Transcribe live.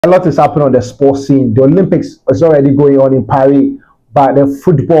A lot is happening on the sports scene. The Olympics is already going on in Paris, but the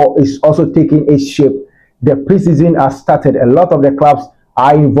football is also taking its shape. The preseason has started. A lot of the clubs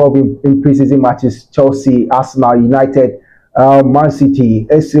are involved in preseason matches. Chelsea, Arsenal, United, Man City,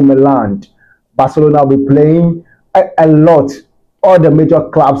 AC Milan, Barcelona will be playing a lot. All the major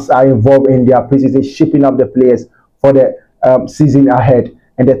clubs are involved in their preseason, shaping up the players for the season ahead.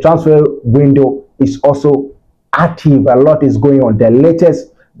 And the transfer window is also active. A lot is going on. The latest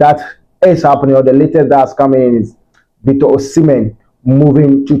that is happening, or the latest that's coming in, is Victor Osimhen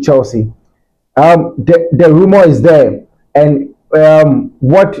moving to Chelsea. The rumor is there, and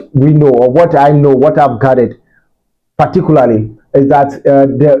what we know, or what I know, what I've gathered particularly, is that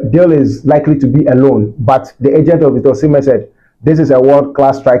the deal is likely to be a loan. But the agent of Victor Osimhen said, this is a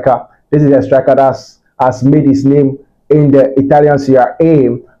world-class striker. This is a striker that has made his name in the Italian Serie A,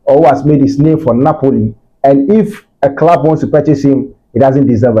 or who has made his name for Napoli. And if a club wants to purchase him, he doesn't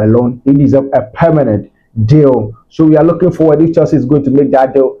deserve a loan. He deserves a permanent deal. So we are looking forward if Chelsea is going to make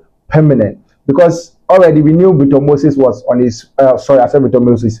that deal permanent. Because already we knew Victor Moses was on his, Victor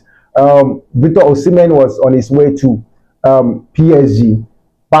Moses. Victor Osimhen was on his way to PSG.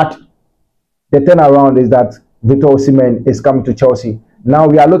 But the turnaround is that Victor Osimhen is coming to Chelsea. Now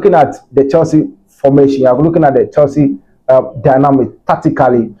we are looking at the Chelsea formation. We are looking at the Chelsea dynamic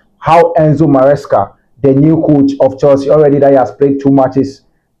tactically. How Enzo Maresca, the new coach of Chelsea, already that he has played 2 matches,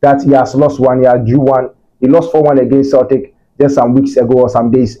 that he has lost 1, he has drew 1. He lost 4-1 against Celtic just some weeks ago or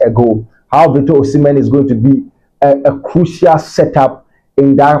some days ago. How Victor Osimhen is going to be a crucial setup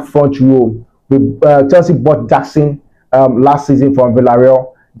in that front row. Chelsea bought Jackson last season from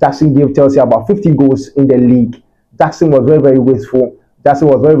Villarreal. Jackson gave Chelsea about 50 goals in the league. Jackson was very, very wasteful. Jackson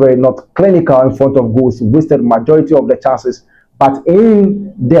was very, very not clinical in front of goals. Wasted majority of the chances. But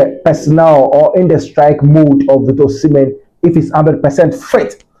in the personnel, or in the strike mode of Victor Osimhen, if he's 100%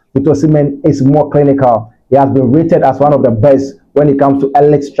 fit, Victor Osimhen is more clinical. He has been rated as one of the best when it comes to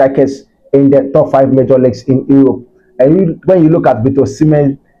elite strikers in the top 5 major leagues in Europe. And when you look at Victor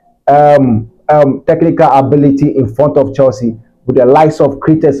Osimhen's technical ability in front of Chelsea, with the likes of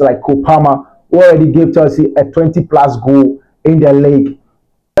creators like Kopama, who already gave Chelsea a 20-plus goal in the league.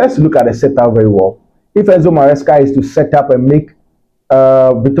 Let's look at the setup very well. If Enzo Maresca is to set up and make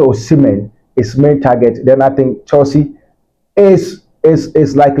Victor Osimhen his main target, then I think Chelsea is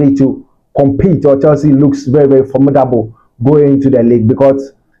likely to compete, or Chelsea looks very, very formidable going into the league,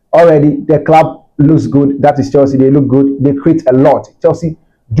 because already the club looks good. That is Chelsea. They look good. They create a lot. Chelsea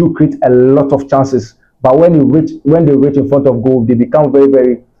do create a lot of chances, but when they reach in front of goal, they become very,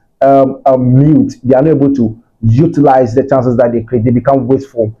 very mute. They are not able to utilize the chances that they create. They become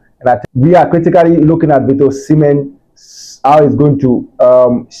wasteful. And I think we are critically looking at Victor Osimhen, how he's going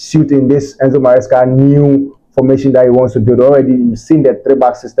to suit in this Enzo Maresca new formation that he wants to build. Already you've seen the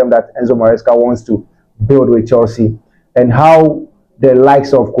 3-back system that Enzo Maresca wants to build with Chelsea, and how the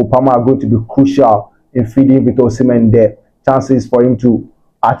likes of Kopama are going to be crucial in feeding Victor Osimhen the chances for him to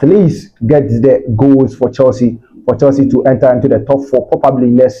at least get the goals for Chelsea to enter into the top 4 probably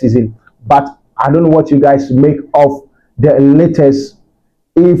next season. But I don't know what you guys make of the latest,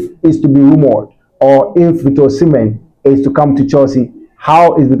 if it's to be rumored, or if Victor Osimhen is to come to Chelsea.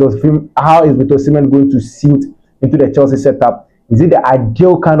 How is Victor Osimhen going to suit into the Chelsea setup? Is it the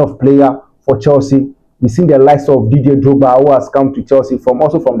ideal kind of player for Chelsea? We've seen the likes of Didier Drogba, who has come to Chelsea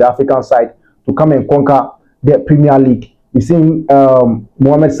also from the African side, to come and conquer the Premier League. We've seen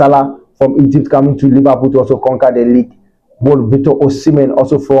Mohamed Salah from Egypt coming to Liverpool to also conquer the league. Both Victor Osimhen,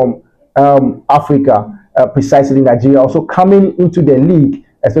 also from Africa, precisely Nigeria, also coming into the league,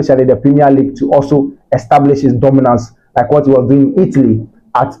 especially the Premier League, to also establish his dominance, like what he was doing in Italy,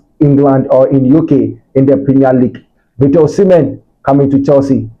 at England, or in UK in the Premier League. Victor Osimhen coming to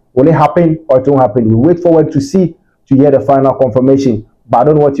Chelsea. Will it happen, or it won't happen? We wait forward to hear the final confirmation. But I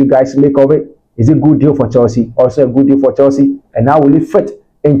don't know what you guys make of it. Is it a good deal for Chelsea? Also a good deal for Chelsea? And how will it fit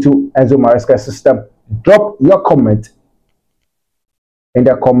into Enzo Maresca's system? Drop your comment in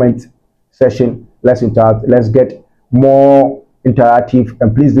the comment section. Let's interact. Let's get more interactive.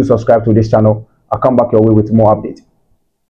 And please do subscribe to this channel. I'll come back your way with more updates.